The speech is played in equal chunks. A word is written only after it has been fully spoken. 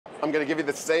I'm going to give you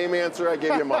the same answer I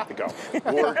gave you a month ago.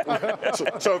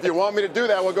 So if you want me to do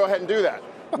that, we'll go ahead and do that.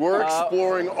 We're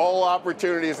exploring all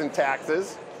opportunities in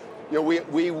taxes. You know,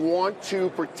 we want to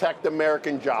protect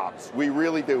American jobs. We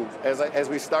really do. As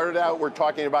we started out, we're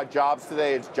talking about jobs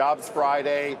today. It's Jobs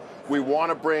Friday. We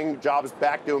want to bring jobs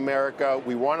back to America.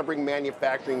 We want to bring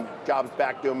manufacturing jobs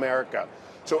back to America.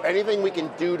 So anything we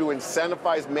can do to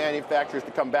incentivize manufacturers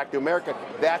to come back to America,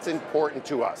 that's important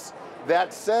to us.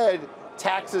 That said,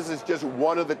 taxes is just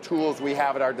one of the tools we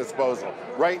have at our disposal.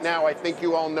 Right now, I think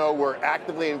you all know we're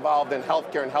actively involved in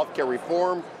healthcare and healthcare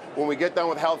reform. When we get done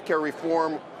with healthcare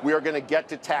reform, we are going to get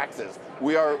to taxes.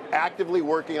 We are actively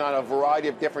working on a variety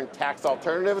of different tax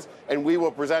alternatives, and we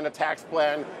will present a tax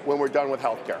plan when we're done with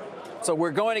healthcare. So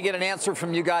we're going to get an answer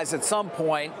from you guys at some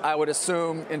point, I would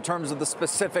assume, in terms of the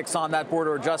specifics on that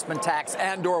border adjustment tax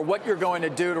and/or what you're going to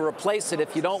do to replace it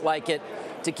if you don't like it,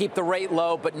 to keep the rate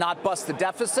low but not bust the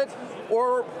deficit?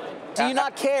 Or do you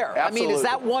not care? Absolutely.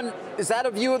 I mean, is that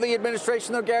a view of the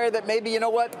administration, though, Gary, that maybe, you know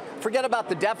what, forget about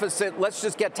the deficit, let's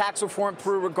just get tax reform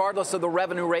through regardless of the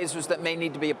revenue raisers that may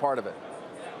need to be a part of it?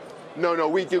 No,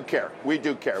 we do care. We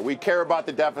do care. We care about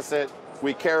the deficit.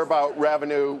 We care about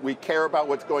revenue. We care about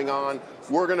what's going on.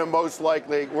 We're going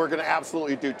to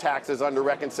absolutely do taxes under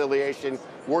reconciliation.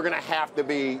 We're going to have to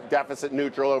be deficit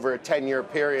neutral over a 10-year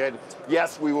period.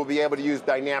 Yes, we will be able to use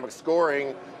dynamic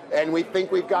scoring, and we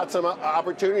think we've got some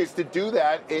opportunities to do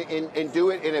that and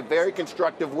do it in a very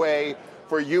constructive way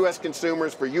for U.S.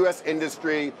 consumers, for U.S.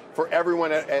 industry, for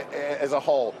everyone as a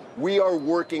whole. We are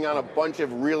working on a bunch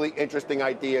of really interesting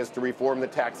ideas to reform the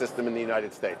tax system in the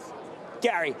United States.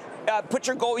 Gary, put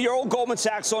your old Goldman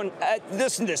Sachs on.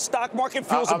 Listen to this. Stock market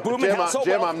feels a boom in house.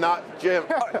 Jim, I'm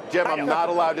not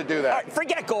allowed to do that. Right,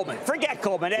 forget Goldman. Forget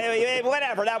Goldman.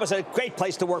 Whatever. That was a great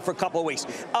place to work for a couple of weeks.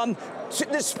 So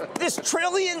this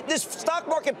stock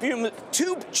market boom,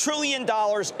 $2 trillion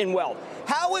in wealth.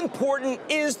 How important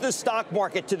is the stock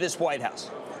market to this White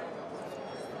House?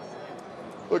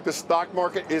 Look, the stock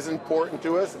market is important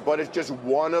to us, but it's just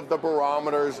one of the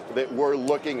barometers that we're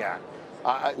looking at.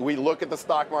 We look at the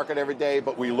stock market every day,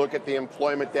 but we look at the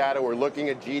employment data. We're looking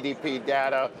at GDP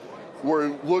data.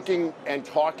 We're looking and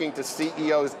talking to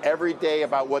CEOs every day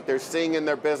about what they're seeing in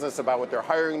their business, about what their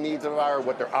hiring needs are,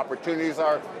 what their opportunities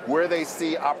are, where they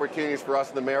see opportunities for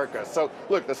us in America. So,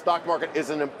 look, the stock market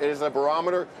is a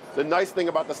barometer. The nice thing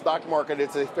about the stock market,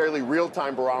 it's a fairly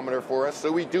real-time barometer for us,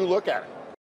 so we do look at it.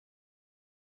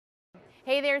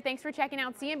 Hey there, thanks for checking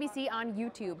out CNBC on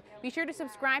YouTube. Be sure to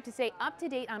subscribe to stay up to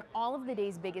date on all of the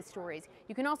day's biggest stories.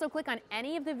 You can also click on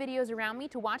any of the videos around me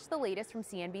to watch the latest from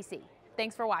CNBC.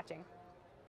 Thanks for watching.